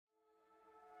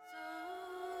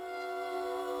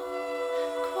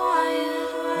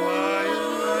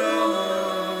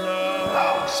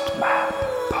Lost Map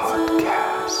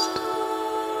Podcast.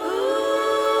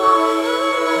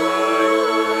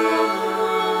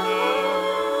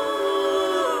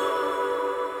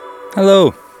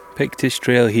 Hello, Pictish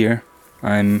Trail here.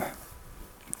 I'm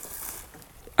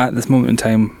at this moment in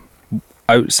time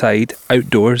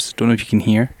outdoors, don't know if you can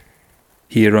hear,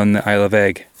 here on the Isle of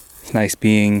Egg. It's nice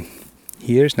being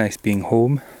here, it's nice being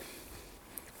home.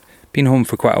 Been home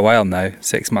for quite a while now,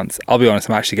 6 months. I'll be honest,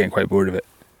 I'm actually getting quite bored of it.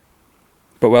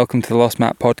 But welcome to the Lost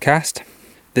Map Podcast.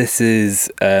 This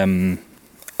is a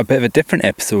bit of a different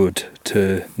episode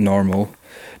to normal.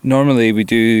 Normally we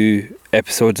do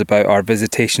episodes about our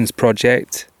visitations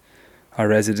project, our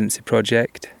residency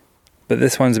project. But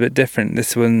this one's a bit different.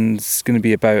 This one's going to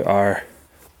be about our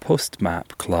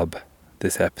Postmap Club,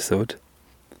 this episode.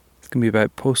 It's going to be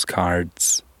about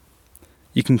postcards.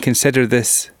 You can consider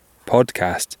this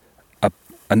podcast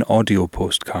an audio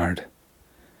postcard,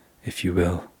 if you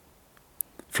will,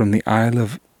 from the Isle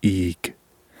of Eigg.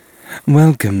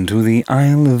 Welcome to the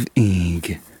Isle of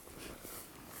Eigg.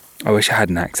 I wish I had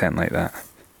an accent like that.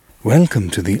 Welcome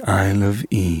to the Isle of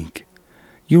Eigg.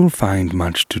 You'll find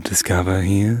much to discover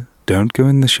here. Don't go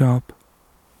in the shop.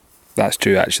 That's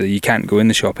true, actually. You can't go in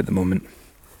the shop at the moment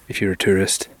if you're a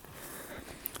tourist.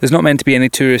 There's not meant to be any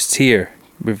tourists here.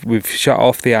 We've shut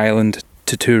off the island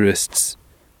to tourists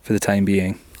for the time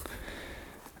being.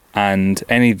 And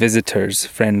any visitors,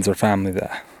 friends or family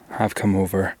that have come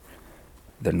over,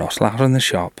 they're not allowed in the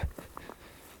shop.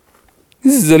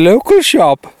 This is a local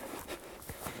shop.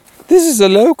 This is a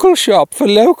local shop for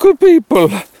local people.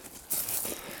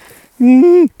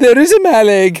 There is a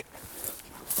Malig.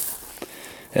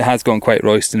 It has gone quite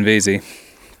Royston Vasey,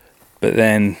 but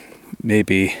then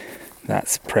maybe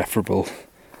that's preferable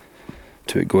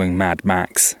to it going Mad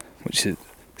Max, which it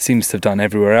seems to have done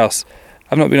everywhere else.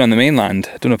 I've not been on the mainland.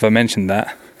 I don't know if I mentioned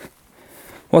that.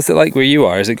 What's it like where you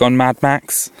are? Has it gone Mad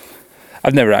Max?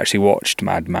 I've never actually watched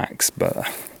Mad Max, but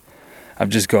I've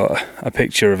just got a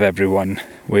picture of everyone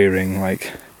wearing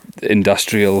like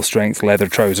industrial strength leather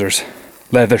trousers,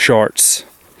 leather shorts,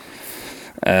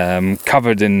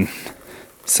 covered in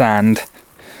sand,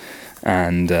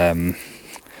 and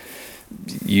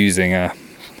using a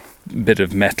bit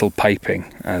of metal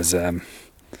piping as a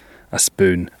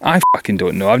spoon. I fucking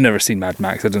don't know. I've never seen Mad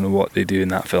Max. I don't know what they do in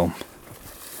that film.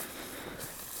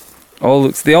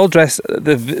 They all dress,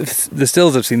 the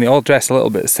stills I've seen, they all dress a little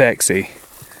bit sexy,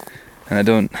 and I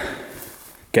don't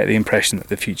get the impression that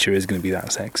the future is going to be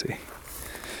that sexy.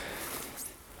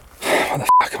 What the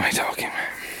fuck am I talking about?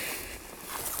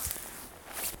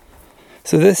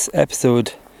 So this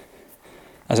episode,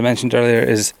 as I mentioned earlier,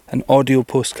 is an audio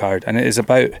postcard, and it is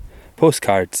about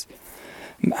postcards.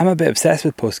 I'm a bit obsessed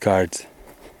with postcards.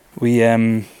 We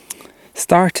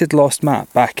started Lost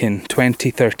Map back in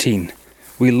 2013.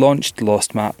 We launched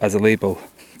Lost Map as a label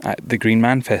at the Green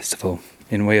Man Festival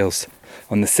in Wales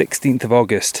on the 16th of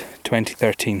August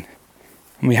 2013.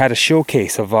 And we had a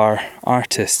showcase of our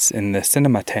artists in the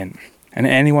cinema tent. And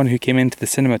anyone who came into the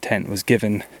cinema tent was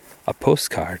given a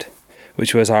postcard,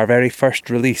 which was our very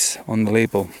first release on the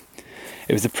label.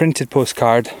 It was a printed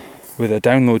postcard with a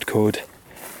download code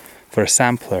for a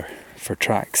sampler for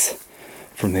tracks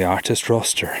from the artist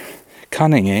roster.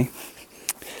 Cunning, eh?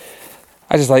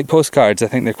 I just like postcards. I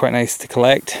think they're quite nice to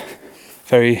collect.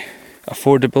 Very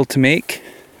affordable to make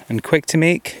and quick to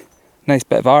make. Nice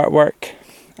bit of artwork.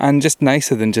 And just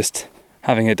nicer than just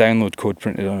having a download code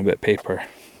printed on a bit of paper.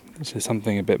 There's just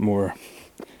something a bit more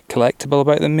collectible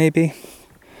about them, maybe.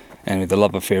 Anyway, the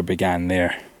love affair began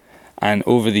there. And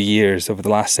over the years, over the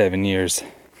last 7 years,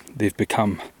 they've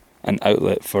become an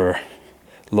outlet for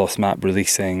Lost Map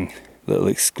releasing little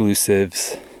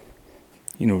exclusives,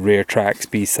 rare tracks,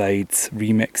 B-sides,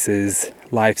 remixes,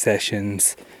 live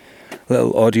sessions,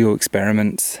 little audio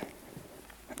experiments.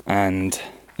 And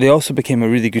they also became a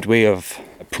really good way of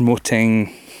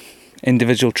promoting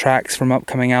individual tracks from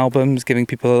upcoming albums, giving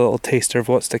people a little taster of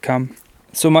what's to come.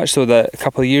 So much so that a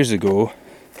couple of years ago,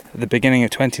 at the beginning of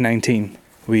 2019,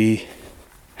 we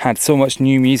had so much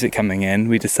new music coming in,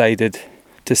 we decided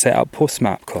to set up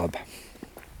Postmap Club,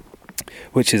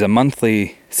 which is a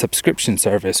monthly subscription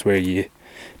service where you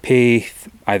pay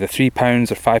either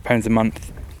 £3 or £5 a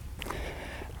month,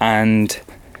 and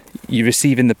you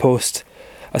receive in the post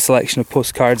a selection of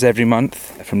postcards every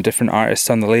month from different artists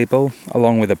on the label,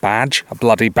 along with a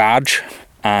bloody badge,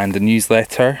 and a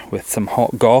newsletter with some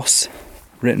hot goss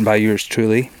written by yours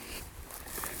truly.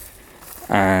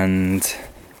 And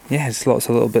yeah, just lots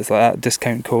of little bits like that,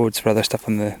 discount codes for other stuff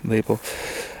on the label.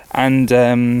 And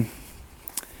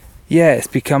it's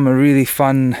become a really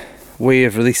fun way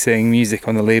of releasing music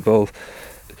on the label,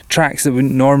 tracks that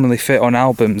wouldn't normally fit on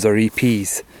albums or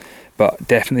EPs, but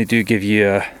definitely do give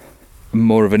you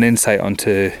more of an insight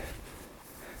onto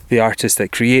the artists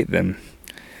that create them.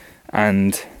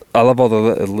 And I love all the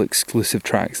little exclusive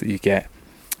tracks that you get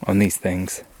on these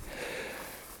things.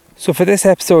 So for this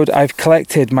episode, I've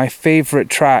collected my favourite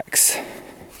tracks,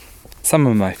 some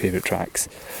of my favourite tracks,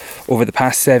 over the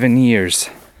past 7 years.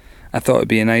 I thought it'd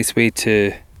be a nice way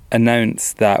to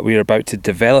announce that we're about to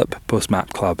develop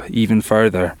Postmap Club even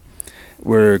further.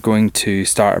 We're going to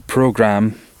start a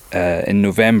programme in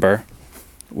November,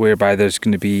 whereby there's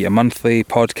going to be a monthly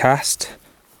podcast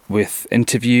with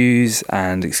interviews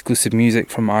and exclusive music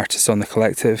from artists on the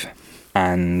collective,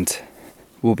 and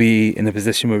we'll be in a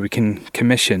position where we can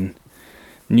commission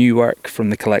new work from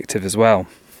the collective as well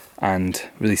and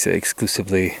release it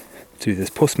exclusively through this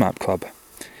Postmap Club.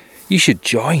 You should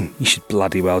join. You should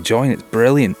bloody well join. It's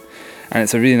brilliant. And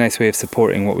it's a really nice way of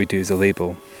supporting what we do as a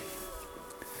label.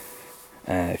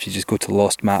 If you just go to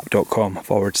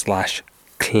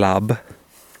lostmap.com/club,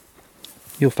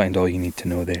 you'll find all you need to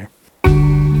know there.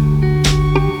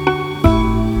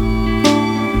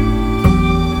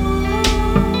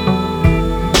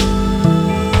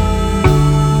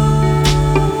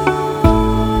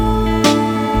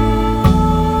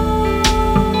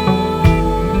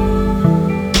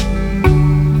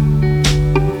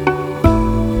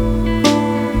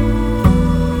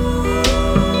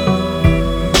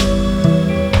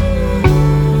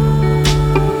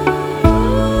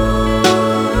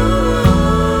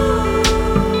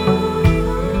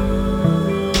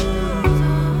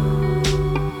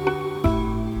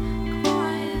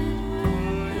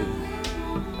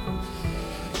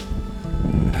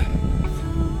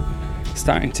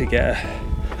 Starting to get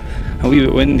a wee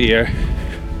bit windier.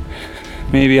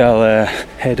 Maybe I'll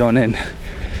head on in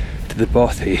to the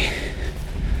Bothy,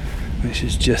 which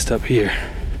is just up here.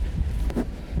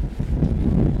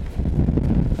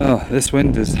 Oh, this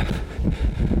wind has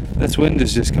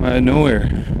just come out of nowhere.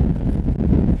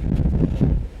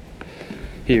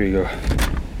 Here we go.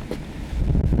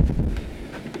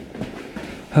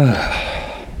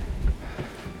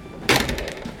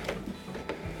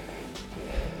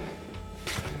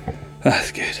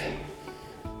 That's good.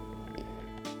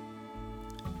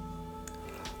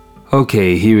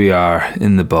 Okay, here we are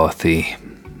in the Bothy.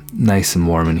 Nice and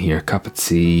warm in here, cup of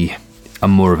tea.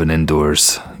 I'm more of an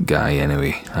indoors guy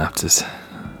anyway, I have to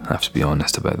be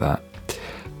honest about that.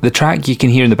 The track you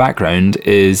can hear in the background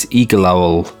is Eagle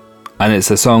Owl, and it's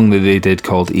a song that they did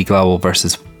called Eagle Owl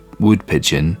versus Wood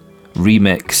Pigeon,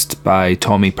 remixed by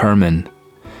Tommy Perman.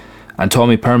 And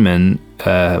Tommy Perman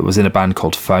was in a band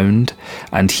called Found,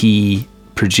 and he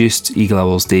produced Eagle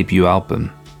Owl's debut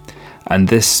album. And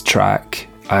this track,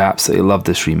 I absolutely love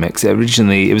this remix.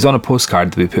 It was on a postcard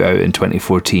that we put out in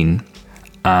 2014,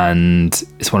 and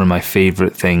it's one of my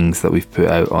favourite things that we've put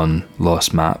out on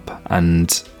Lost Map,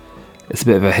 and it's a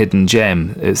bit of a hidden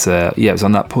gem. It was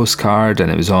on that postcard,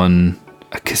 and it was on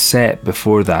a cassette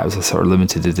before that. It was a sort of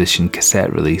limited edition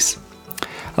cassette release.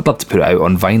 I'd love to put it out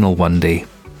on vinyl one day.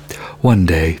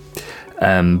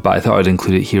 But I thought I'd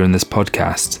include it here in this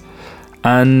podcast.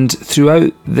 And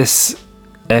throughout this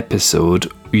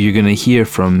episode, you're going to hear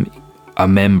from a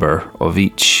member of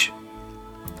each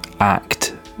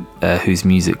act whose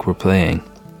music we're playing.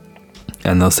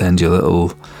 And they'll send you a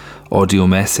little audio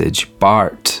message.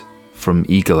 Bart from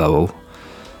Eagle Owl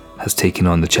has taken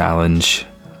on the challenge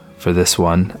for this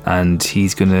one, and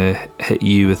he's going to hit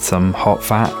you with some hot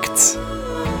facts.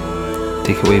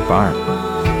 Take it away, Bart.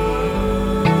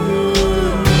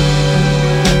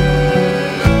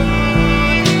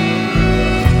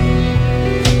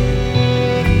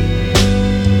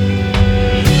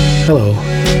 Hello,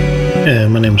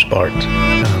 my name's Bart,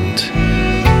 and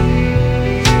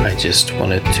I just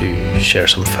wanted to share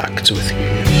some facts with you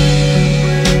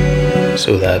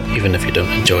so that even if you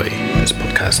don't enjoy this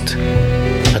podcast,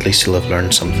 at least you'll have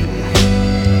learned something.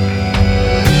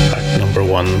 Fact number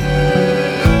 1,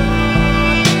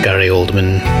 Gary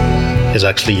Oldman is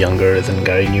actually younger than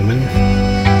Gary Newman.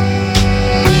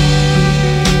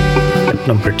 Fact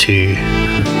number 2,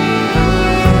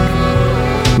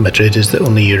 Madrid is the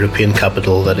only European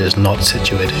capital that is not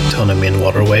situated on a main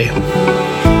waterway.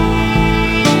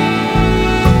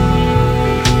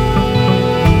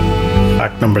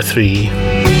 Fact number 3,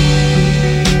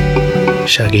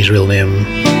 Shaggy's real name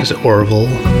is Orville.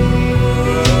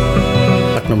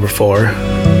 Fact number 4,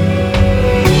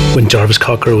 when Jarvis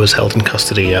Cocker was held in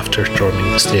custody after storming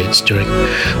the stage during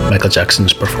Michael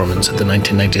Jackson's performance at the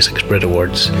 1996 Brit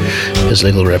Awards, his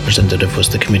legal representative was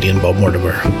the comedian Bob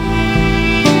Mortimer.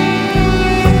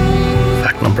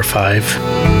 Fact number 5,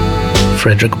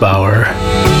 Frederick Bauer,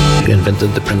 who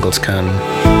invented the Pringles can,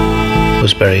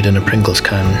 was buried in a Pringles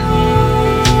can.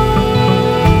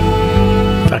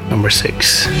 Fact number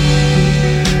 6.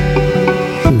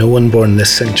 No one born this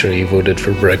century voted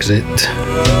for Brexit.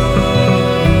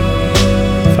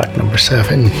 Fact number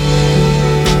 7.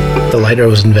 The lighter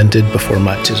was invented before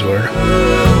matches were.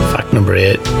 Fact number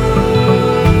 8.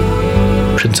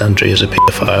 Prince Andrew is a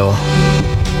paedophile.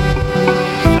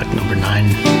 Fact number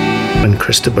 9. When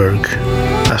Krista Berg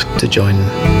asked to join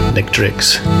Nick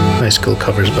Drake's high school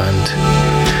covers band,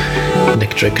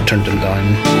 Nick Drake turned him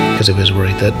down because he was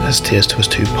worried that his taste was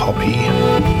too poppy.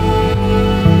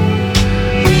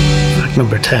 Fact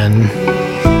number 10.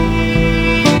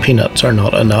 Peanuts are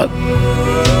not a nut.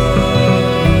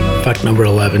 Fact number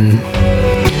 11.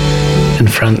 In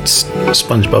France,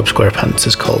 SpongeBob SquarePants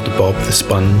is called Bob the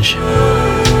Sponge.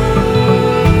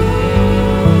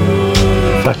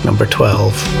 Fact number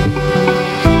 12.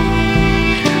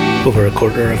 Over a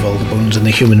quarter of all the bones in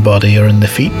the human body are in the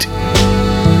feet.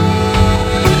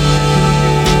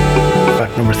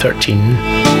 Fact number 13.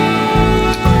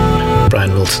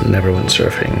 Brian Wilson never went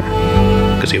surfing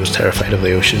because he was terrified of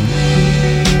the ocean.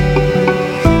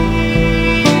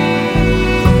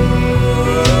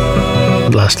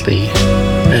 And lastly,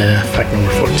 fact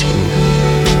number 14.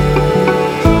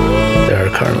 There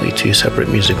are currently 2 separate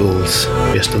musicals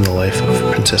based on the life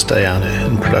of Princess Diana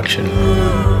in production.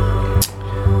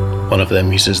 One of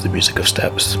them uses the music of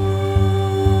Steps.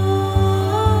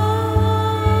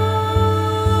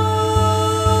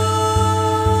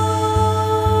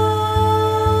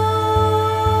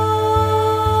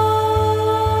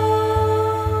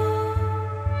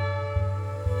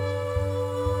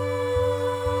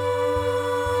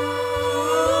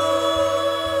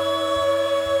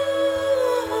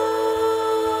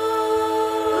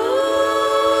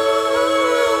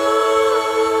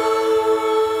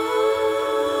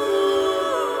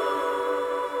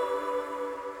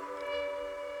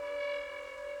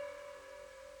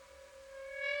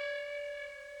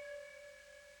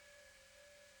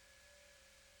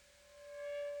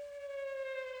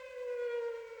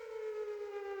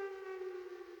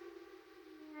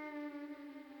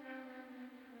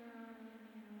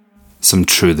 Some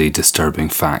truly disturbing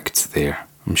facts there.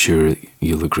 I'm sure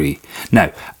you'll agree.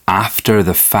 Now, after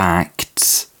the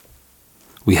facts,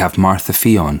 we have Martha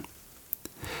Fion.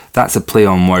 That's a play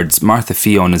on words. Martha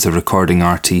Fion is a recording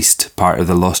artiste, part of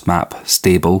the Lost Map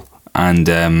stable, and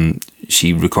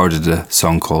she recorded a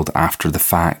song called After the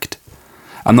Fact.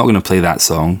 I'm not going to play that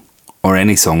song, or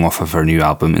any song off of her new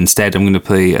album. Instead, I'm going to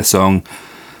play a song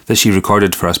that she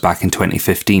recorded for us back in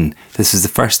 2015. This is the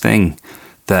first thing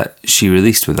that she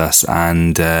released with us,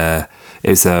 and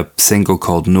it's a single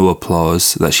called No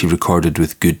Applause that she recorded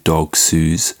with Good Dog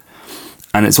Suze,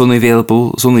 and it's only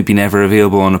been ever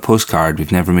available on a postcard.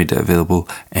 We've never made it available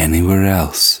anywhere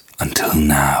else until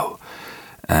now.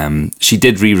 She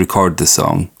did re-record the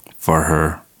song for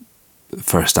her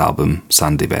first album,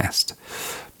 Sandy Best,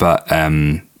 but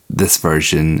this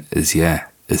version is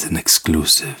an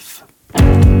exclusive.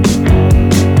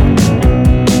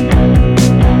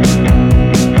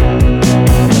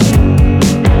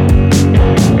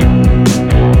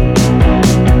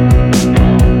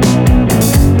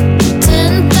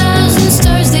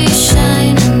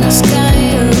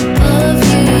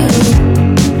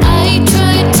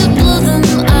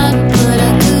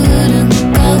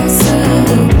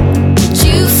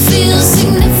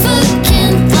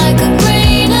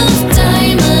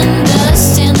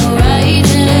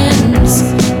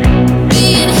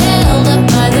 Being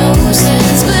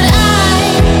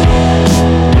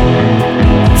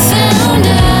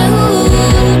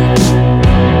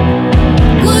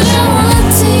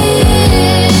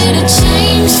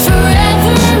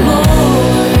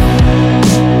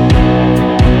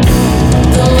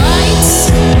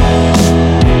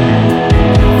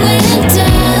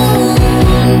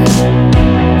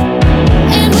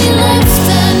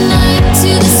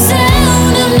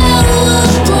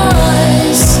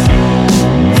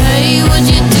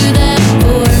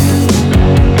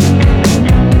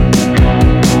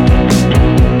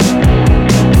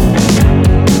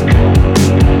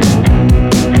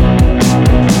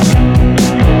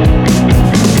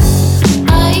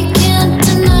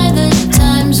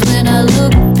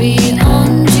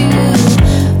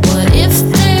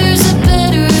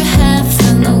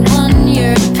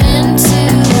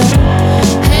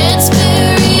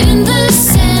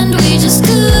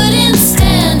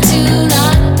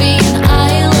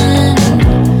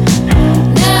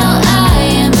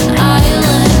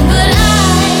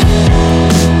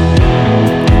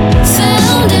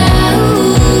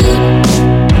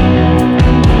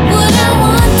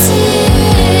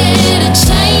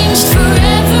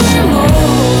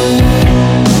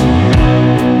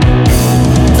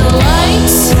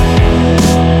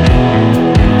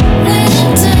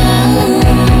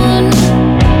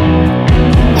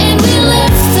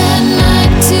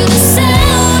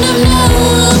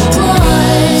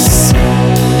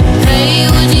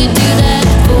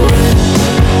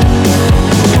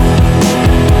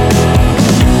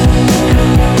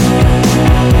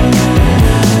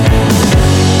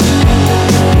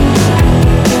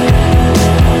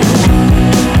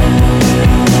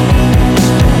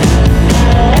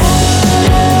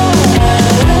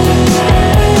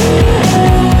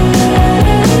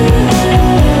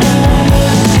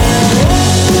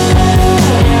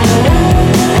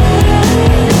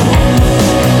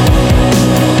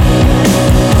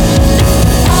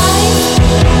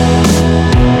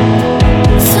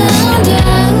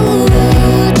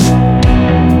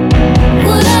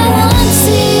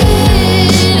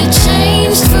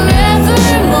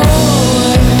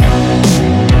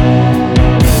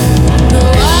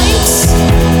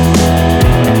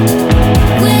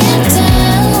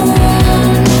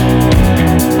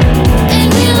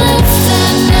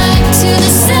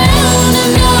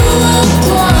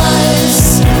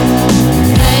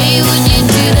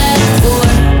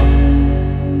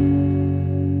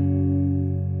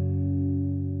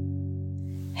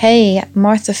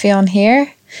Martha Fionn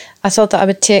here. I thought that I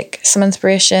would take some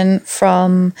inspiration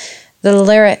from the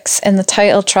lyrics in the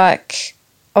title track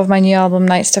of my new album,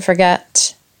 Nights to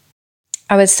Forget.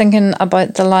 I was thinking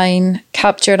about the line,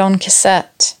 captured on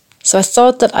cassette. So I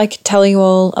thought that I could tell you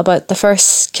all about the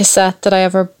first cassette that I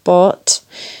ever bought.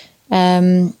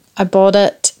 I bought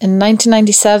it in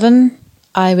 1997.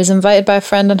 I was invited by a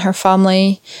friend and her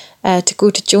family to go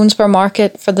to Jonesborough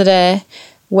Market for the day,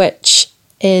 which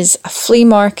is a flea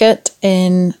market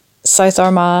in South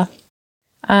Armagh.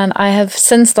 And I have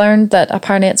since learned that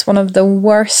apparently it's one of the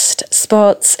worst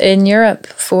spots in Europe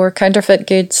for counterfeit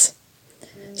goods.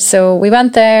 So we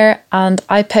went there and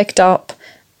I picked up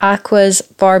Aqua's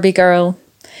Barbie Girl,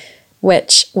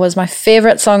 which was my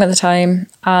favourite song at the time.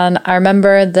 And I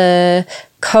remember the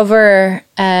cover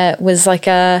was like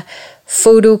a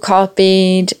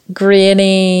photocopied,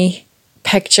 grainy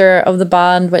picture of the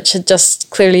band, which had just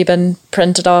clearly been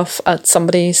printed off at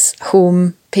somebody's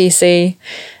home PC.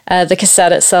 The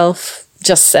cassette itself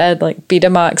just said like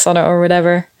Betamax on it or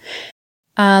whatever.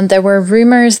 And there were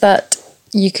rumours that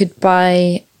you could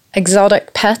buy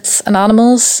exotic pets and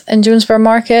animals in Jonesborough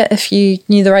Market if you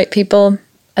knew the right people.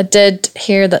 I did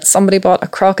hear that somebody bought a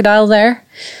crocodile there,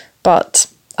 but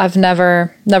I've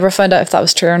never found out if that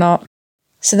was true or not.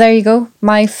 So there you go,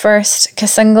 my first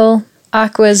single,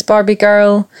 Aqua's Barbie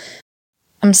Girl.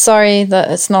 I'm sorry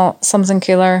that it's not something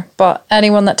cooler, but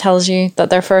anyone that tells you that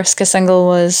their first single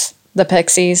was the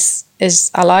Pixies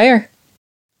is a liar.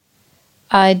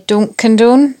 I don't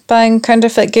condone buying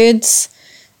counterfeit goods.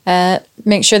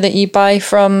 Make sure that you buy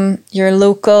from your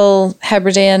local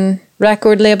Hebridean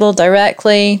record label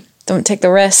directly. Don't take the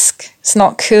risk. It's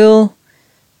not cool.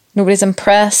 Nobody's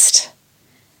impressed.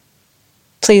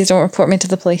 Please don't report me to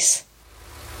the police.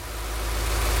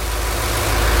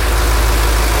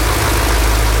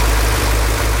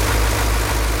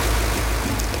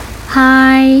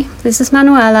 Hi, this is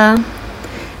Manuela,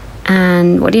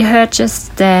 and what you heard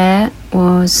just there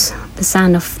was the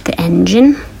sound of the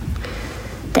engine.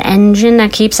 The engine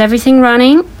that keeps everything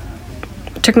running.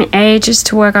 It took me ages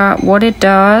to work out what it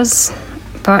does,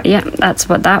 but yeah, that's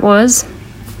what that was.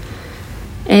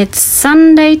 It's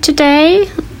Sunday today,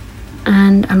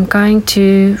 and I'm going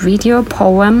to read you a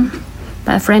poem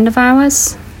by a friend of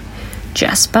ours,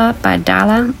 Jasper by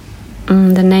Dala.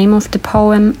 The name of the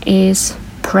poem is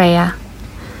Prayer.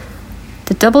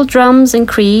 The double drums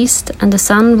increased and the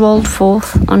sun rolled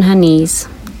forth on her knees.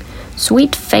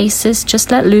 Sweet faces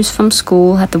just let loose from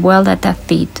school had the world at their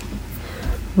feet.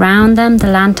 Round them the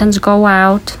lanterns go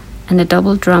out and the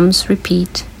double drums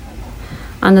repeat.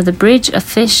 Under the bridge a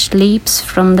fish leaps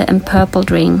from the empurpled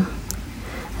ring.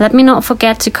 Let me not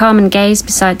forget to come and gaze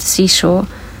beside the seashore.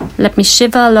 Let me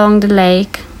shiver along the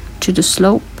lake to the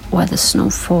slope where the snow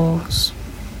falls.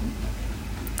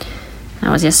 That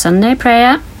was your Sunday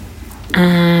prayer,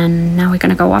 and now we're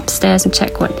going to go upstairs and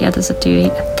check what the others are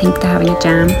doing. I think they're having a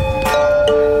jam.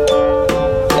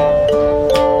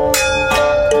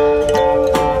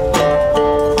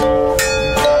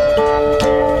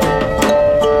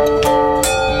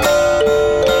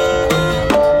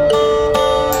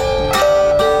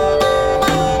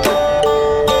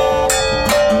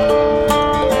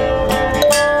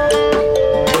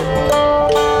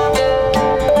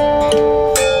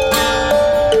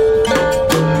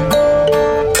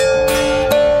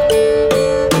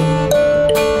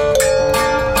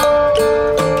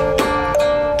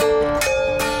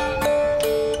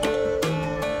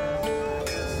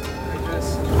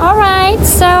 Alright,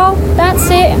 so that's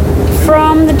it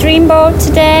from the Dreamboat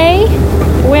today.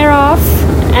 We're off,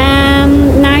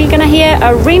 and now you're gonna hear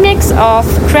a remix of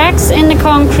Cracks in the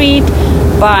Concrete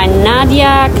by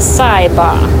Nadia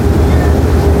Saiba.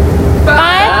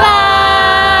 Bye bye!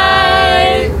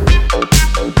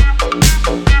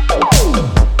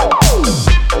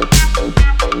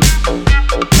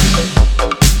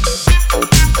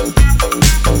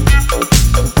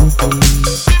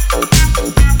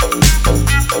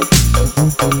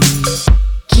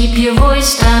 Keep your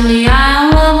voice down, the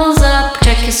iron levels up.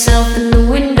 Check yourself in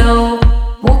the window.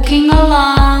 Walking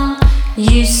along,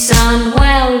 you sound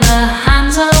well, the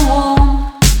hands are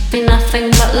warm. Be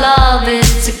nothing but love,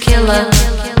 it's a killer.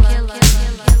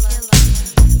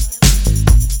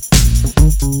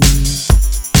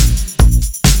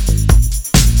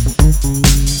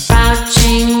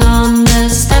 Crouching on the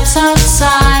steps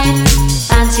outside,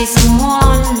 fancy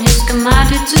someone who's come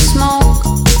out here to smoke.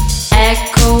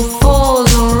 Echo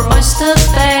Falls or Oyster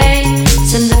Bay,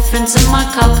 same difference in my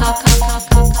cup.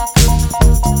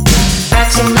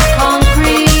 Cracks in the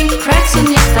concrete, cracks in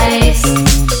your face,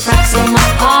 cracks in my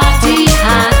party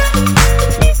hat.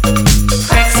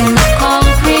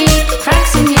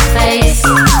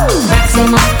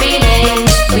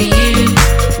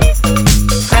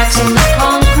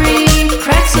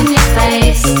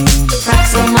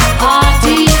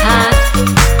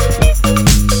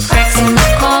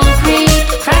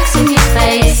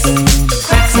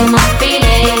 on my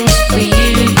feelings for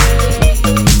you.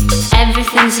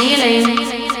 Everything's healing.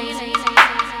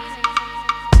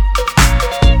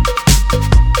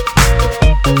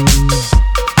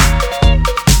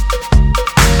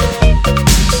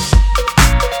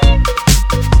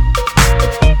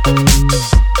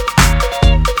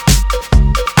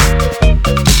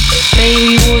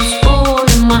 Baby was born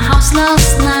in my house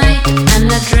last night,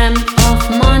 and I dreamt of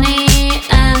money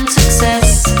and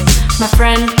success. My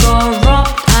friend got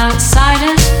robbed outside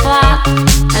his flat,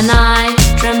 and I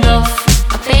dreamt of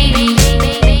a baby.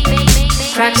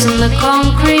 Cracks in the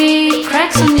concrete,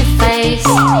 cracks on your face,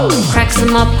 cracks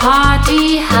in my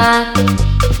party hat.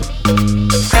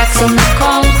 Cracks in the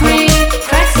concrete,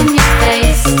 cracks on your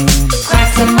face,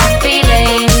 cracks in my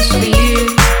feelings for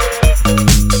you.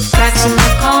 Cracks in the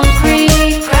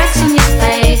concrete, cracks on your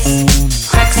face,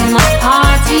 cracks in my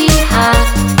party hat.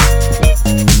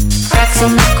 Cracks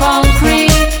in the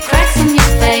concrete, cracks on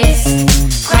your face,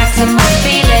 cracks in my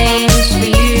feelings for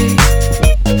you.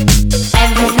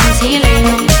 Everything's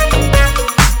healing.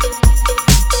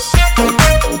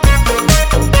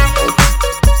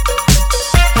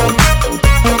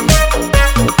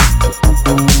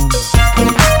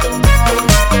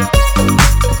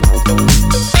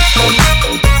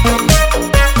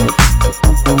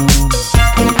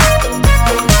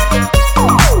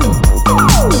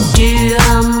 Do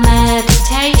a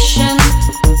meditation.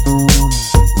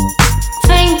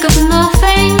 Think of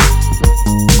nothing.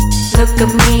 Look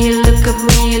at me, look at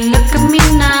me, look at me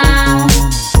now.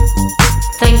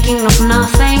 Thinking of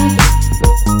nothing.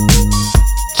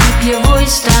 Keep your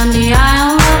voice down the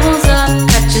aisle, levels up.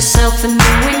 Catch yourself in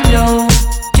the window,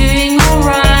 doing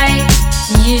alright.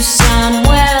 You sound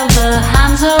well, the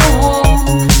hands are warm.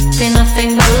 Be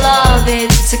nothing but love,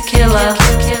 it's a killer.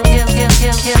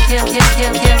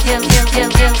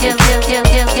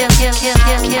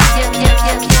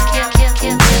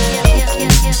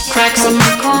 Cracks on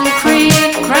the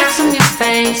concrete, cracks on your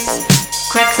face,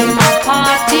 cracks in my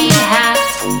party hat.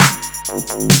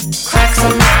 Cracks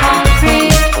on the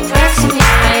concrete, cracks on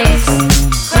your face,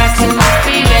 cracks in my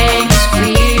feelings for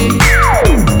you.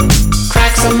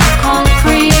 Cracks on the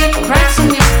concrete, cracks on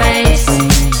your face,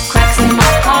 cracks in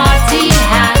my party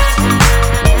hat.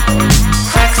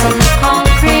 Cracks on the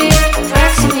concrete,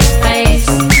 cracks on your face,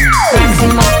 cracks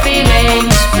in my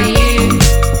feelings for you.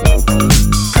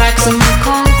 Cracks on the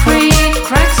concrete,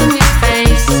 cracks on your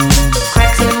face,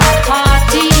 cracks in my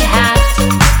party hat.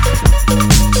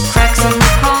 Cracks on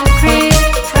the concrete,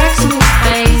 cracks on your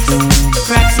face,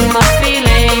 cracks in my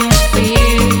feelings for you.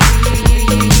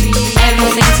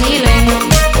 Everything's healing.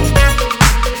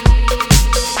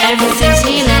 Everything's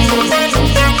healing.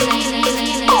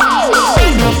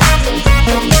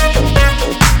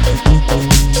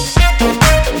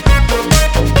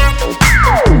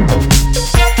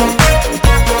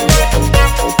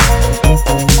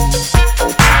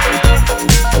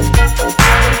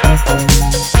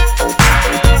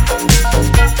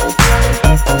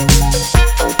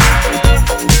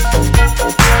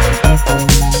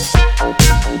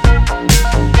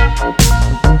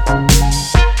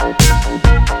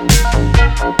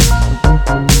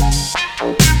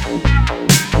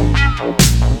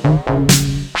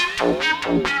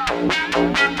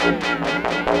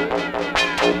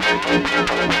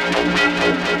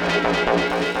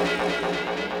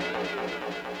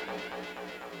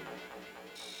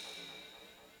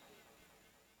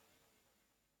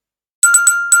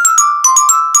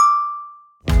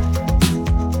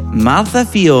 Martha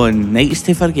Fionn, Nights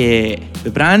to Forget. The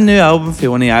brand new album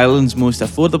for one of Ireland's most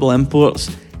affordable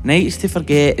imports, Nights to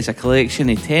Forget is a collection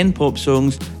of 10 pop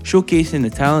songs showcasing the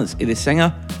talents of the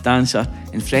singer, dancer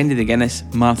and friend of the Guinness,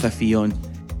 Martha Fionn.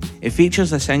 It features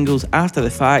the singles After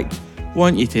the Fact,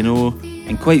 Want You to Know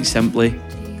and quite simply,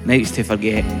 Nights to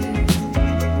Forget.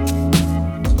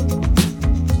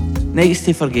 Nights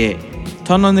to Forget.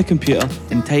 Turn on the computer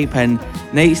and type in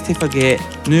Nights to Forget,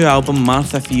 new album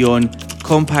Martha Fionn,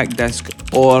 compact disc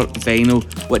or vinyl,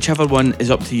 whichever one is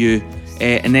up to you,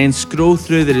 and then scroll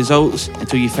through the results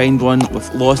until you find one with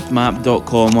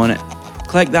lostmap.com on it.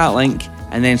 Click that link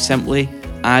and then simply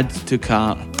add to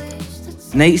cart.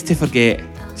 Nights to Forget,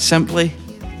 simply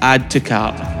add to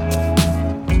cart.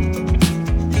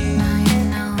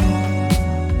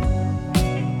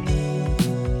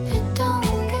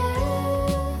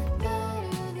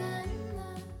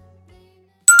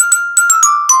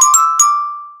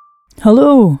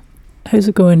 Hello, how's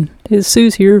it going? It's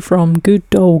Suze here from Good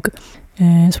Dog.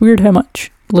 It's weird how much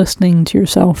listening to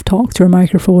yourself talk to a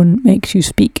microphone makes you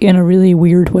speak in a really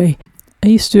weird way. I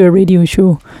used to do a radio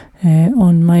show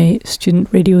on my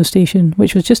student radio station,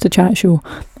 which was just a chat show,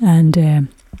 and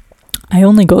I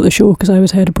only got the show because I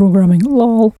was head of programming.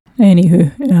 Lol.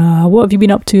 Anywho, what have you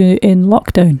been up to in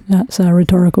lockdown? That's a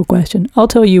rhetorical question. I'll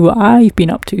tell you what I've been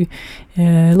up to.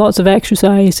 Lots of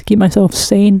exercise to keep myself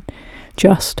sane.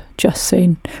 Just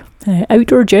sane.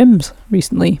 Outdoor gyms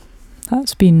recently.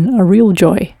 That's been a real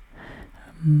joy.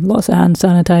 Lots of hand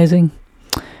sanitizing.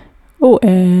 Oh,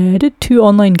 I did 2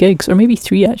 online gigs, or maybe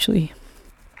 3 actually.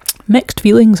 Mixed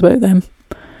feelings about them.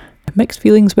 Mixed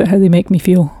feelings about how they make me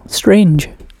feel. Strange,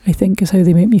 I think, is how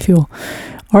they make me feel.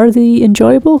 Are they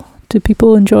enjoyable? Do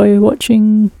people enjoy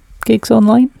watching gigs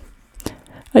online?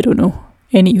 I don't know.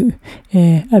 Anywho,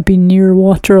 I've been near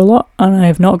water a lot, and I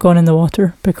have not gone in the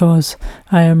water because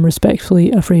I am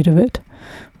respectfully afraid of it.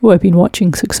 Oh, I've been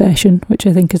watching Succession, which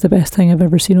I think is the best thing I've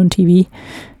ever seen on TV.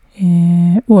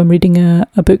 I'm reading a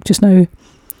book just now,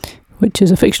 which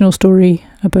is a fictional story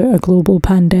about a global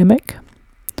pandemic.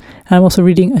 I'm also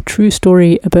reading a true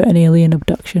story about an alien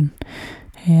abduction.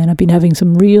 And I've been having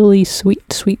some really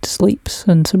sweet sleeps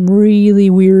and some really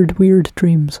weird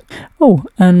dreams. Oh,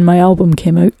 and my album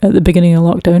came out at the beginning of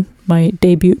lockdown, my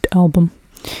debut album,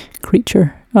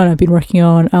 Creature. And I've been working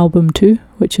on album 2,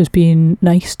 which has been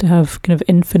nice to have kind of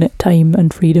infinite time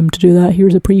and freedom to do that.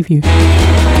 Here's a preview.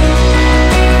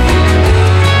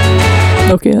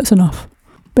 Okay, that's enough.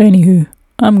 But anywho,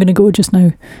 I'm going to go just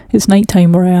now. It's night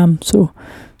time where I am, so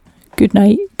good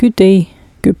night, good day,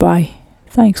 goodbye.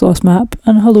 Thanks, Lost Map,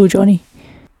 and hello, Johnny.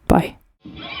 Bye.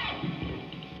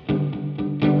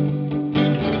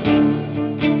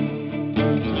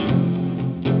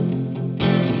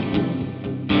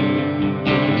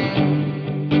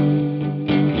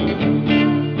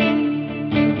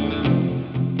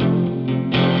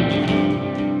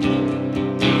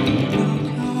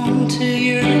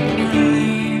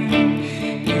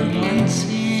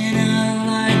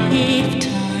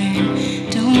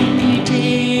 Don't you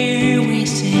dare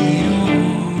waste it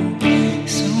on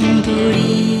some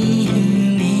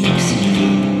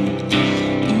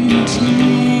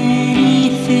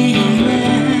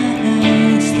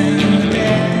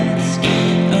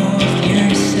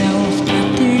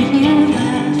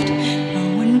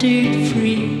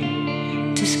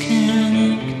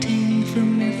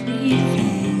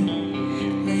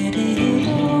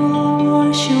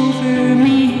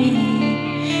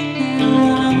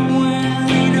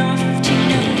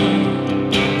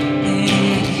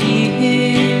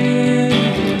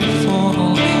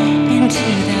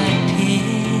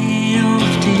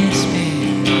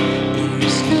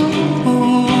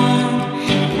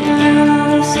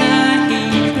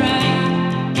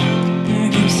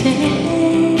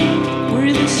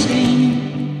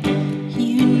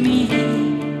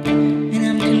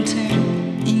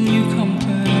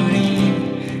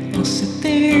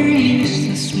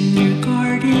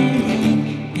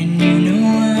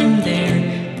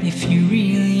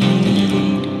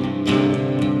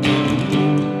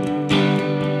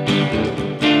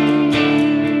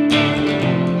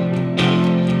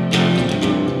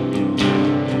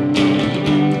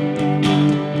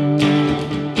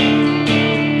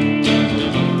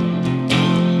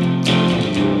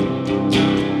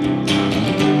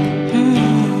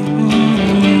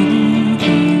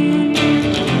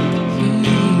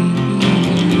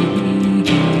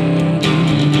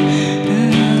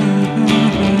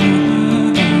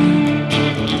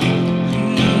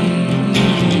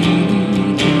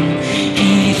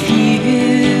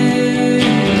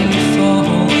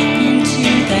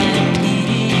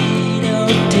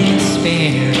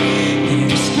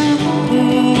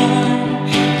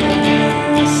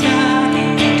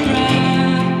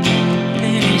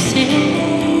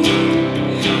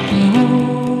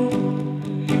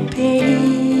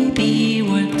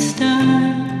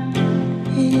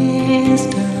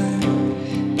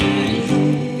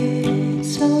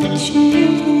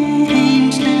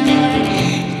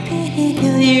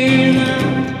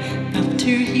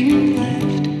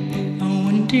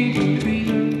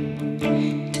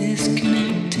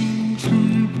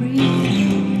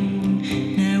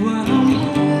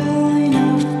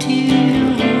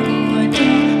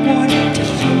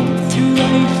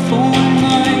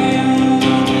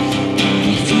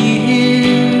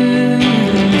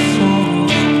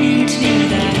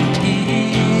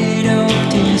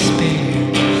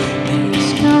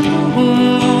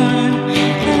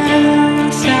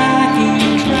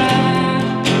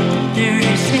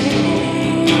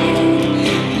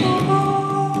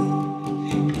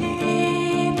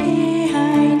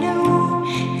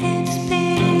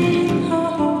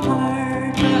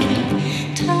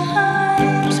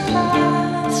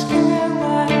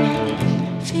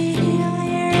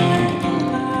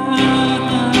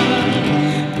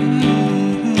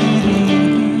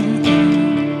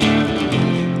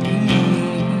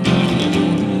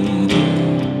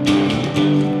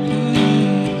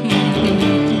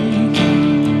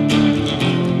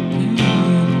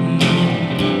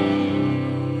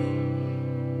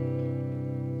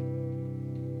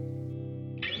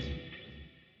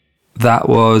That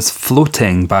was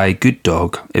Floating by Good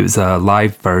Dog. It was a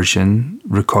live version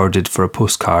recorded for a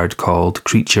postcard called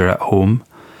Creature at Home,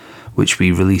 which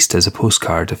we released as a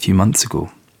postcard a few months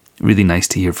ago. Really nice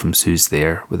to hear from Suze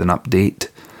there with an update.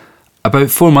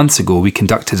 About 4 months ago, we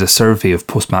conducted a survey of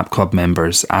Postmap Club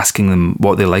members, asking them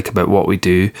what they like about what we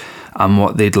do and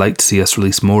what they'd like to see us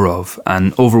release more of.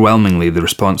 And overwhelmingly, the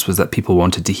response was that people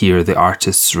wanted to hear the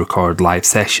artists record live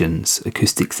sessions,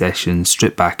 acoustic sessions,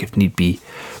 stripped back if need be,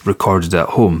 recorded at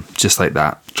home, just like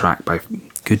that track by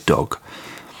Good Dog.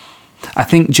 I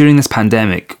think during this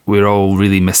pandemic, we're all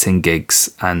really missing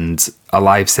gigs, and a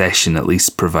live session at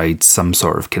least provides some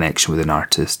sort of connection with an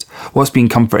artist. What's been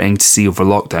comforting to see over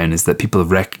lockdown is that people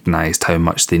have recognised how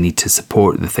much they need to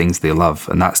support the things they love,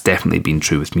 and that's definitely been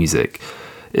true with music.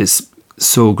 It's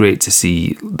so great to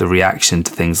see the reaction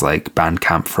to things like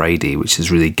Bandcamp Friday, which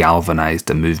has really galvanised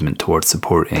a movement towards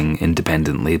supporting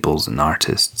independent labels and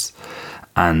artists.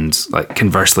 And like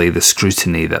conversely, the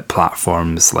scrutiny that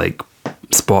platforms like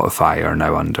Spotify are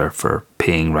now under for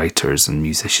paying writers and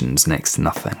musicians next to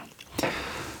nothing.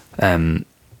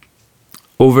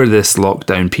 Over this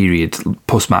lockdown period,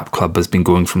 Postmap Club has been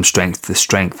going from strength to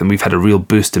strength, and we've had a real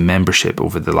boost in membership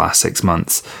over the last 6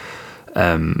 months.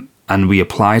 And we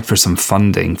applied for some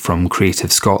funding from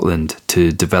Creative Scotland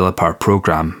to develop our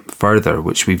programme further,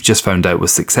 which we've just found out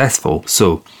was successful.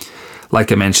 So,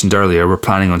 like I mentioned earlier, we're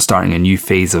planning on starting a new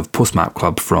phase of Postmap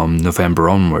Club from November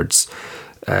onwards.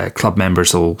 Club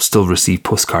members will still receive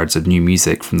postcards of new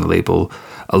music from the label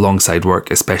alongside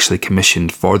work especially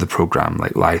commissioned for the programme,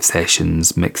 like live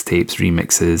sessions, mixtapes,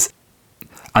 remixes.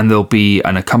 And there'll be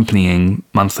an accompanying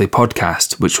monthly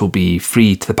podcast which will be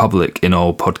free to the public in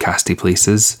all podcasty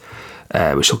places,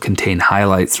 which will contain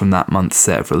highlights from that month's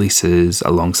set of releases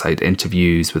alongside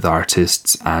interviews with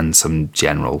artists and some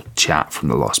general chat from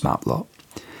the Lost Map lot.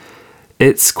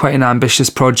 It's quite an ambitious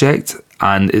project,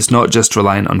 and it's not just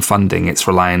reliant on funding, it's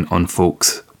reliant on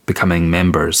folks becoming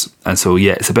members. And so,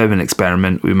 yeah, it's a bit of an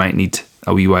experiment. We might need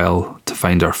a wee while to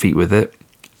find our feet with it.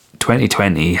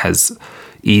 2020 has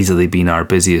easily been our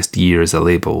busiest year as a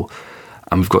label,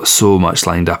 and we've got so much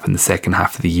lined up in the second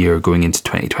half of the year going into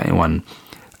 2021.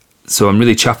 So I'm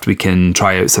really chuffed we can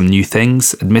try out some new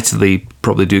things. Admittedly,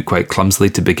 probably do it quite clumsily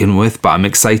to begin with, but I'm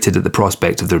excited at the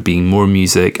prospect of there being more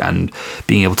music and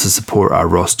being able to support our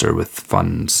roster with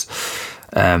funds.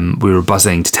 We were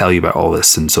buzzing to tell you about all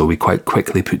this, and so we quite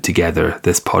quickly put together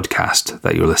this podcast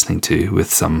that you're listening to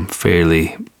with some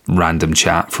fairly random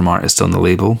chat from artists on the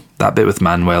label. That bit with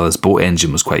Manuela's Boat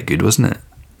Engine was quite good, wasn't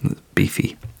it?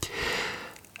 Beefy.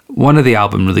 One of the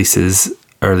album releases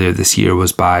earlier this year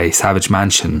was by Savage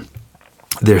Mansion.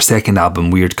 Their second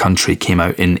album, Weird Country, came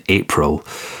out in April,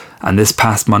 and this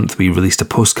past month we released a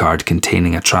postcard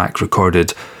containing a track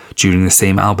recorded during the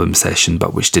same album session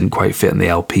but which didn't quite fit in the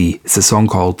LP. It's a song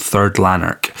called Third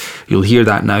Lanark. You'll hear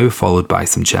that now, followed by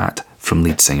some chat from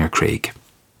lead singer Craig.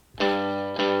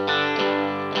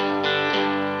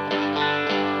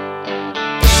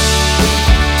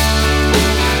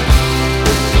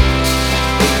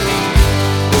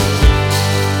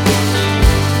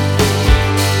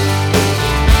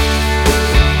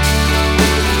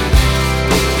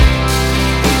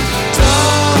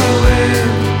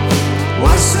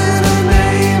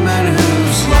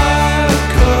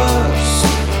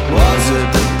 Was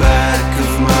it the back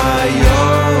of my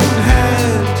own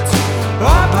head?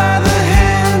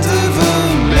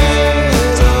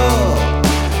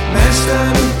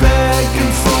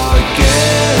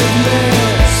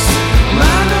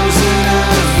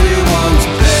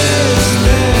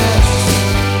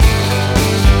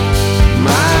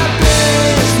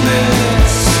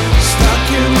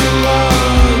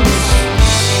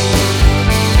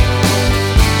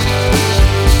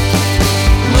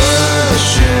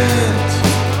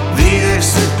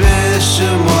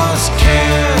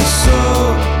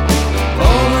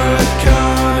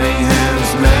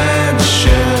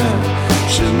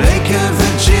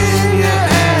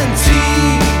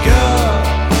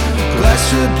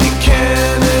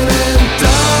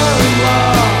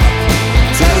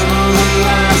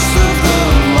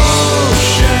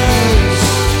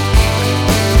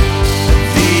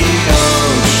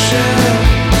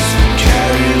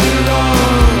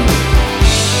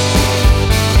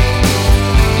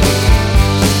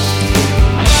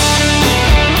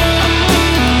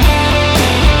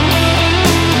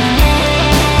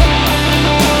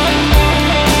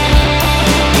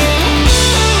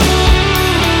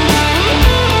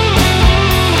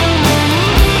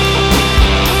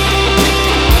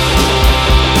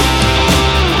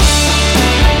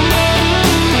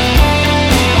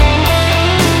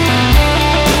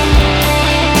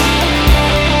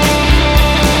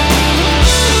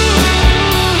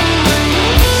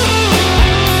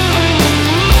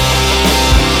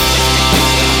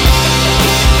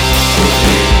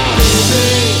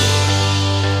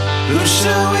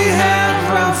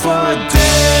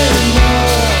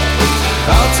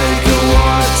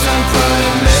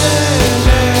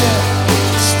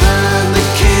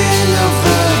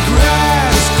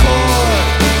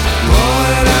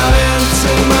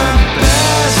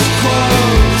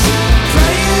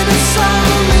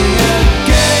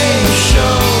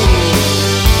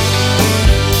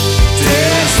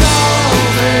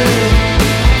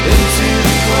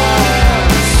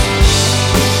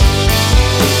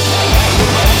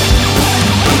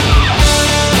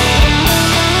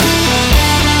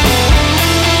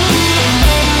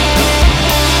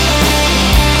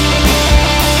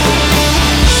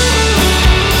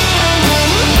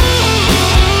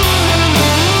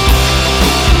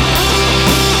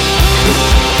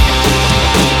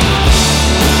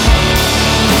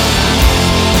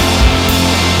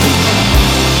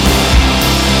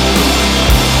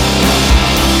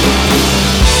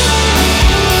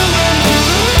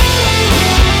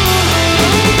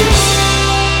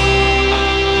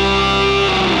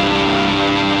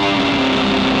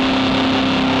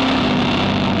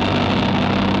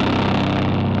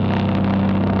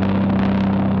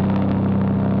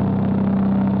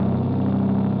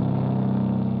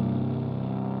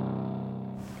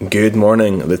 Good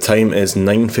morning. The time is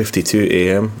 9:52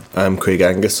 a.m. I'm Craig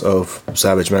Angus of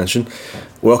Savage Mansion.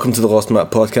 Welcome to the Lost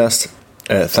Map podcast.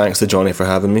 Thanks to Johnny for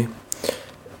having me.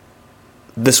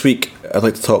 This week, I'd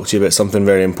like to talk to you about something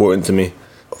very important to me.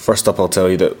 First up, I'll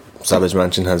tell you that Savage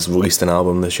Mansion has released an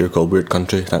album this year called Weird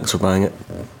Country. Thanks for buying it.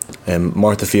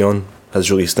 Martha Fionn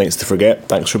has released Nights to Forget.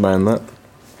 Thanks for buying that.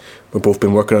 We've both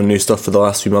been working on new stuff for the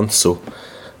last few months, so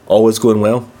always going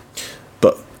well.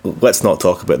 But let's not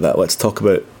talk about that. Let's talk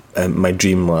about my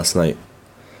dream last night.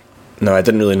 Now, I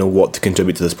didn't really know what to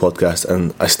contribute to this podcast,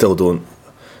 and I still don't,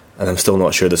 and I'm still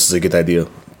not sure this is a good idea,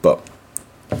 but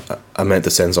I meant to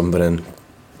send something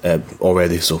in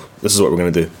already, so this is what we're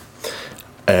going to do.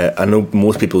 I know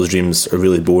most people's dreams are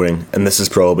really boring, and this is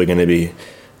probably going to be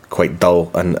quite dull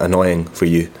and annoying for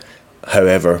you.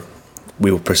 However,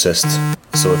 we will persist,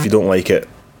 so if you don't like it,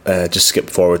 just skip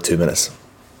forward 2 minutes.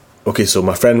 Okay, so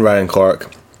my friend Ryan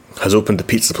Clark has opened a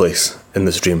pizza place in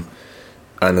this dream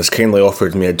and has kindly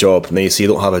offered me a job. Now, you see, I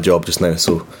don't have a job just now,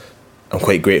 so I'm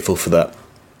quite grateful for that,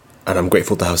 and I'm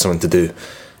grateful to have something to do.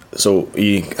 So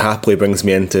he happily brings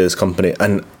me into his company,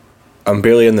 and I'm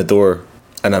barely in the door,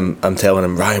 and I'm telling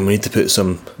him, Ryan, we need to put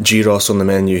some gyros on the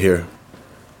menu here.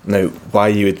 Now, why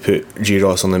you would put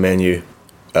gyros on the menu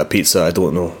at pizza, I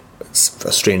don't know. It's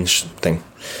a strange thing.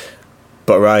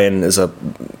 But Ryan is a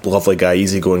lovely guy,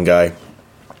 easygoing guy,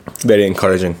 very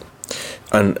encouraging,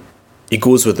 and he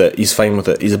goes with it. He's fine with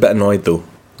it. He's a bit annoyed though.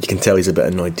 You can tell he's a bit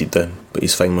annoyed deep down, but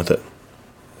he's fine with it.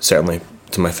 Certainly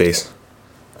to my face.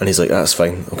 And he's like, that's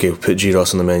fine. Okay, we'll put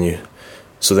gyros on the menu.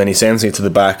 So then he sends me to the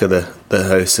back of the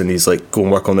house, and he's like, go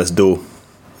and work on this dough.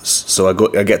 So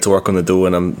I get to work on the dough,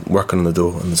 and I'm working on the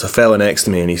dough, and there's a fella next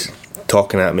to me, and he's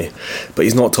talking at me, but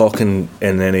he's not talking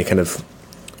in any kind of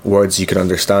words you can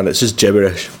understand. It's just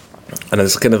gibberish, and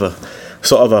it's kind of a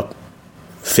sort of a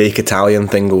fake Italian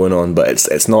thing going on, but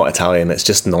it's not Italian. It's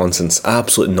just nonsense,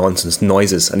 absolute nonsense,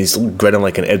 noises, and he's grinning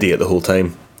like an idiot the whole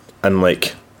time, and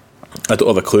like I don't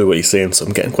have a clue what he's saying, so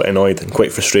I'm getting quite annoyed and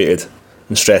quite frustrated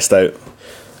and stressed out.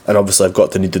 And obviously I've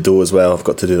got to knead the dough as well. I've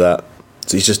got to do that.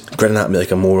 So he's just grinning at me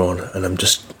like a moron, and I'm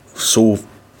just so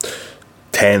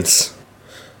tense.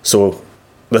 So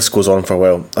this goes on for a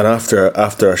while, and after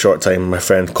a short time, my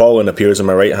friend Colin appears on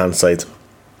my right hand side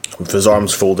with his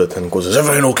arms folded and goes, is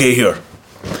everything okay here?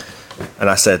 And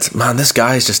I said, man, this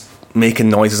guy's just making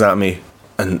noises at me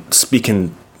and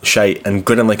speaking shite and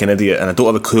grinning like an idiot, and I don't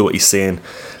have a clue what he's saying.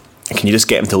 Can you just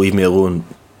get him to leave me alone?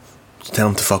 Tell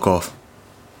him to fuck off,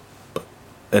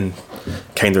 in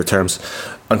kinder terms.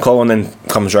 And Colin then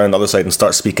comes around the other side and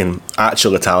starts speaking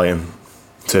actual Italian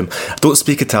to him. I don't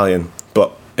speak Italian,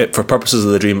 but for purposes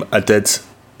of the dream, I did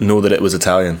know that it was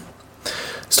Italian.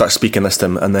 Start speaking this to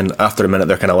him, and then after a minute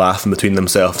they're kind of laughing between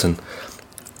themselves and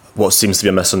what seems to be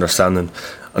a misunderstanding.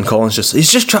 And Colin's he's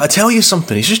just trying to tell you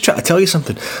something.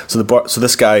 So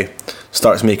this guy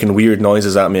starts making weird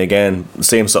noises at me again, the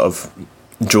same sort of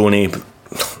drony,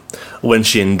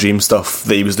 Lynchian dream stuff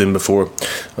that he was doing before.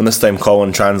 And this time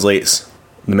Colin translates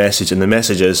the message, and the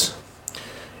message is,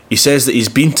 he says that he's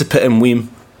been to Pit and Weem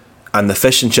and the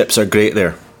fish and chips are great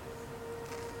there.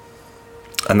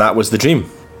 And that was the dream.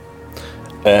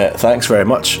 Thanks very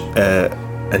much.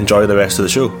 Enjoy the rest of the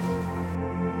show.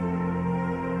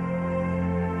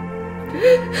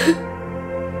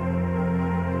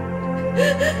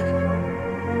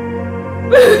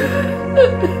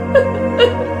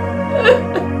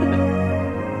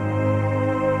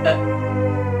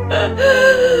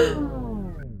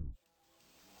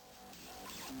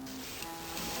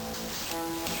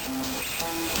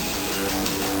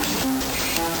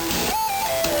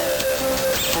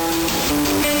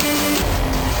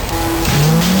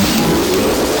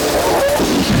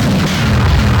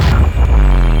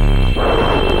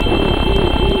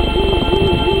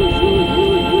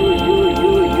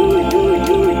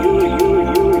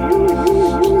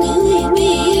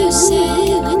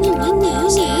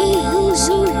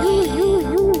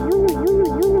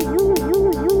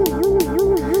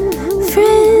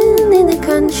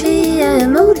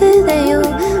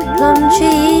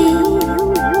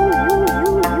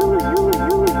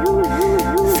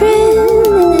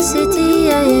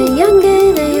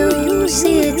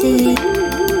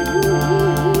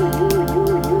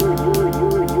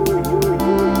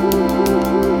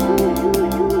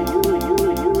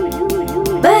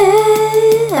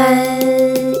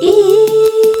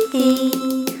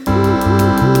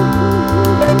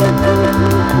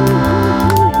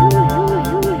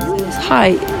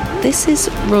 Hi, this is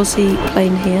Rosie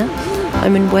Plain here.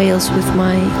 I'm in Wales with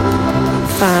my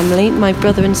family, my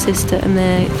brother and sister and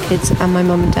their kids and my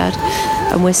mum and dad,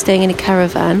 and we're staying in a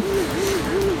caravan,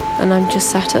 and I'm just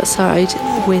sat outside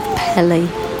with Pele.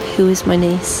 who is my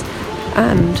niece,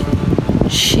 and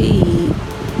she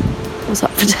was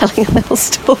up for telling a little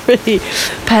story.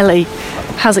 Pelly,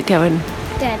 how's it going?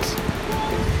 Good.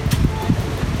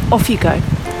 Off you go.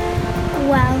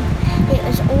 Well, it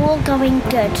was all going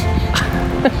good.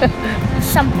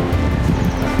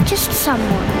 Just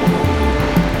someone.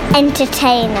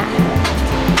 Entertainer.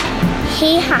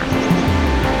 He had.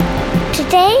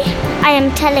 Today, I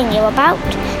am telling you about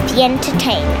the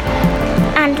entertainer.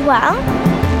 And well,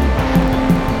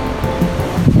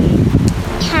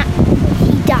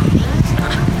 he died.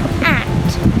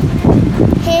 And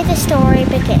here the story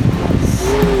begins.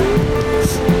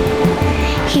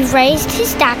 He raised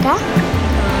his dagger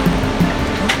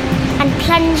and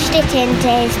plunged it into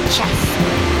his chest.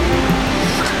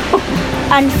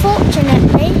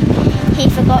 Unfortunately, he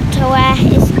forgot to wear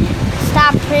his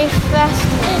stab-proof vest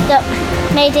that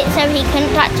made it so he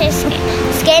couldn't touch his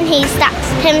skin. He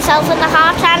stabbed himself in the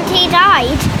heart and he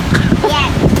died. Yeah.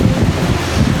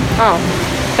 Oh,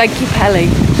 thank you, Pelly.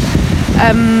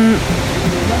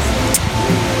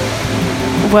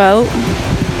 Well,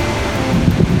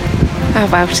 how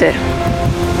about it?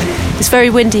 It's very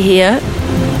windy here.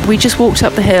 We just walked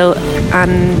up the hill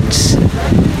and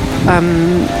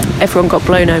everyone got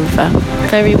blown over.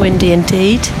 Very windy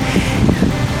indeed.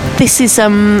 This is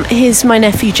here's my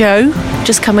nephew Joe,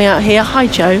 just coming out here. Hi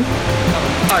Joe.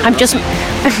 Hi, I'm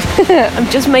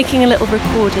just making a little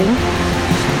recording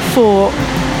for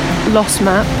Lost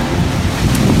Map.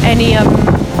 Any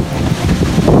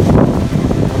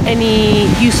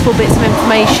useful bits of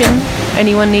information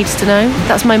anyone needs to know?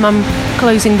 That's my mum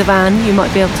closing the van. You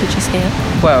might be able to just hear.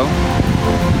 Well,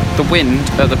 the wind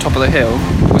at the top of the hill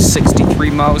was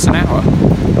 63 miles an hour.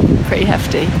 Pretty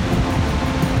hefty.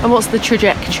 And what's the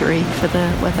trajectory for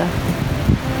the weather?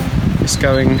 It's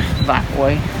going that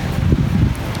way.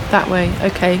 That way,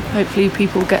 okay. Hopefully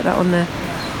people get that on their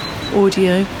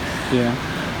audio. Yeah.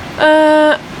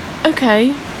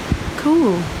 Okay.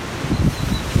 Cool.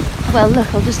 Well,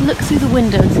 look, I'll just look through the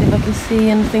window and see if I can see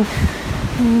anything.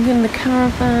 In the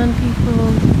caravan,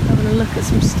 people having a look at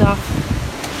some stuff.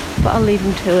 But I'll leave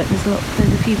them to it. There's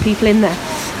a few people in there.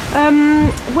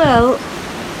 Well,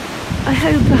 I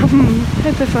hope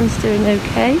everyone's doing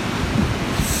okay.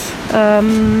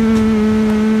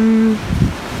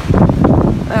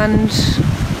 And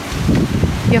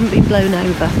you haven't been blown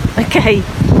over. Okay.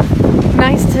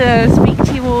 Nice to speak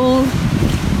to you all.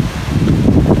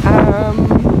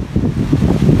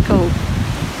 Cool.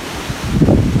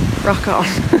 Rock on.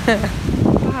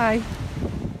 Bye.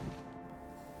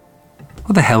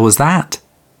 What the hell was that?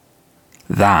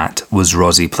 That was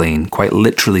Rosie Plain, quite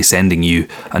literally sending you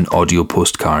an audio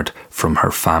postcard from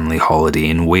her family holiday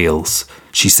in Wales.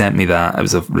 She sent me that. It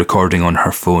was a recording on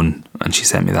her phone, and she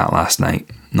sent me that last night.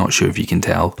 Not sure if you can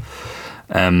tell.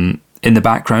 In the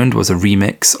background was a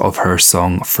remix of her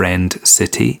song Friend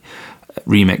City,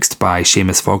 remixed by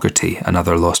Seamus Fogarty,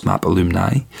 another Lost Map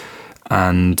alumni.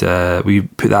 And we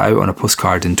put that out on a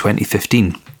postcard in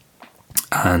 2015.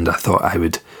 And I thought I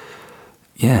would,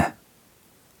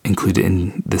 include it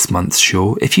in this month's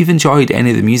show. If you've enjoyed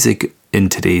any of the music in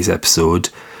today's episode,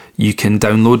 you can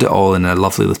download it all in a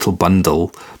lovely little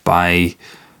bundle by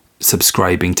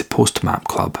subscribing to Postmap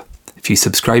Club. If you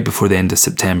subscribe before the end of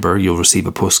September, you'll receive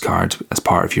a postcard as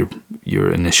part of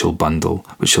your initial bundle,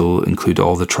 which will include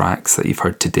all the tracks that you've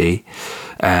heard today.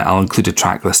 I'll include a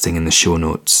track listing in the show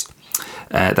notes.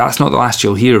 That's not the last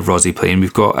you'll hear of Rosie Plain.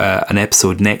 We've got an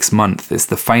episode next month. It's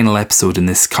the final episode in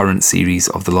this current series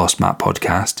of the Lost Map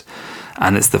podcast,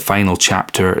 and it's the final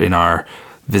chapter in our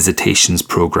Visitations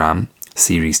programme,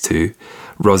 Series 2.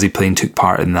 Rosie Plain took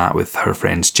part in that with her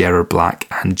friends Gerard Black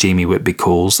and Jamie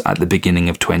Whitby-Coles at the beginning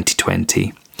of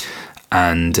 2020.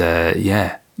 And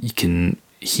you can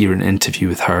hear an interview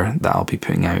with her that I'll be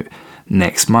putting out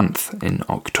next month in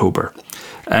October.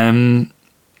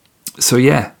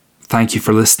 Thank you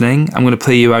for listening. I'm going to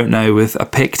play you out now with a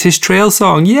Pictish Trail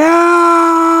song.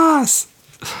 Yes!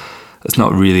 It's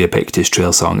not really a Pictish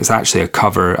Trail song. It's actually a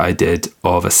cover I did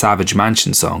of a Savage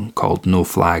Mansion song called No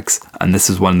Flags. And this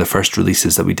is one of the first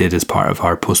releases that we did as part of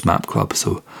our Postmap Club.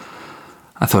 So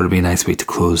I thought it'd be a nice way to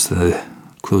close the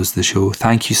show.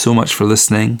 Thank you so much for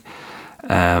listening.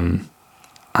 We'll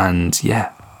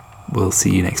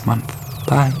see you next month.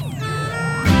 Bye.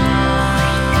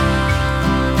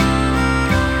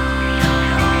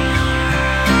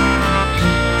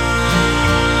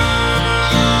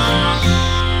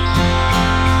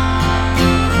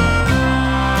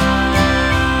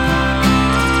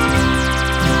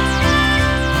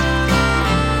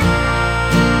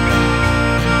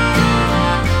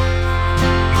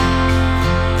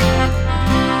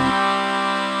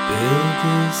 Bill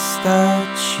this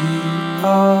statue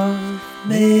of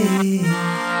me.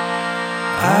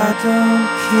 I don't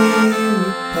care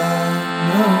about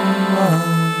no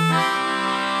one.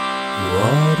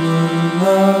 What a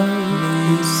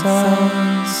lovely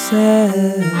sunset.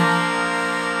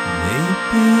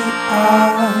 Maybe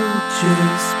I'll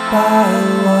just buy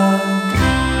one.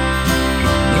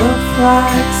 The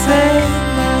flags ain't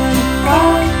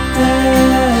like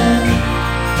that.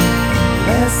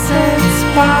 Less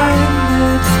inspired,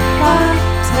 it's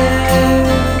planted.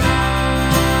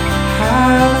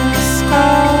 Having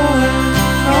skull and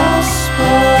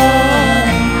crossbones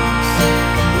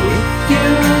with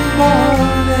your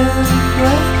morning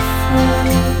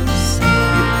breakfast.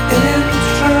 You're in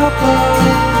trouble.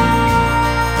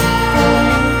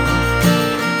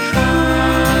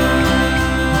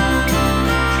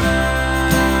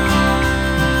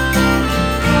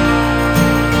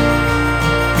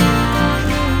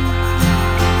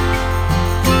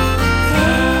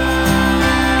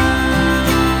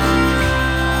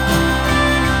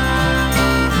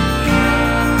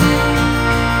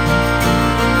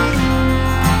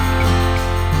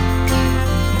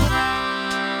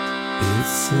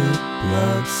 It's a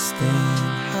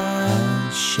bloodstained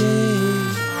handshake,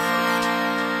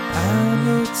 and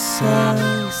it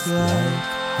sounds like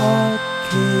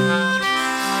hotcakes,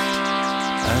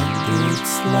 and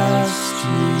it's last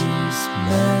year's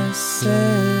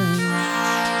message.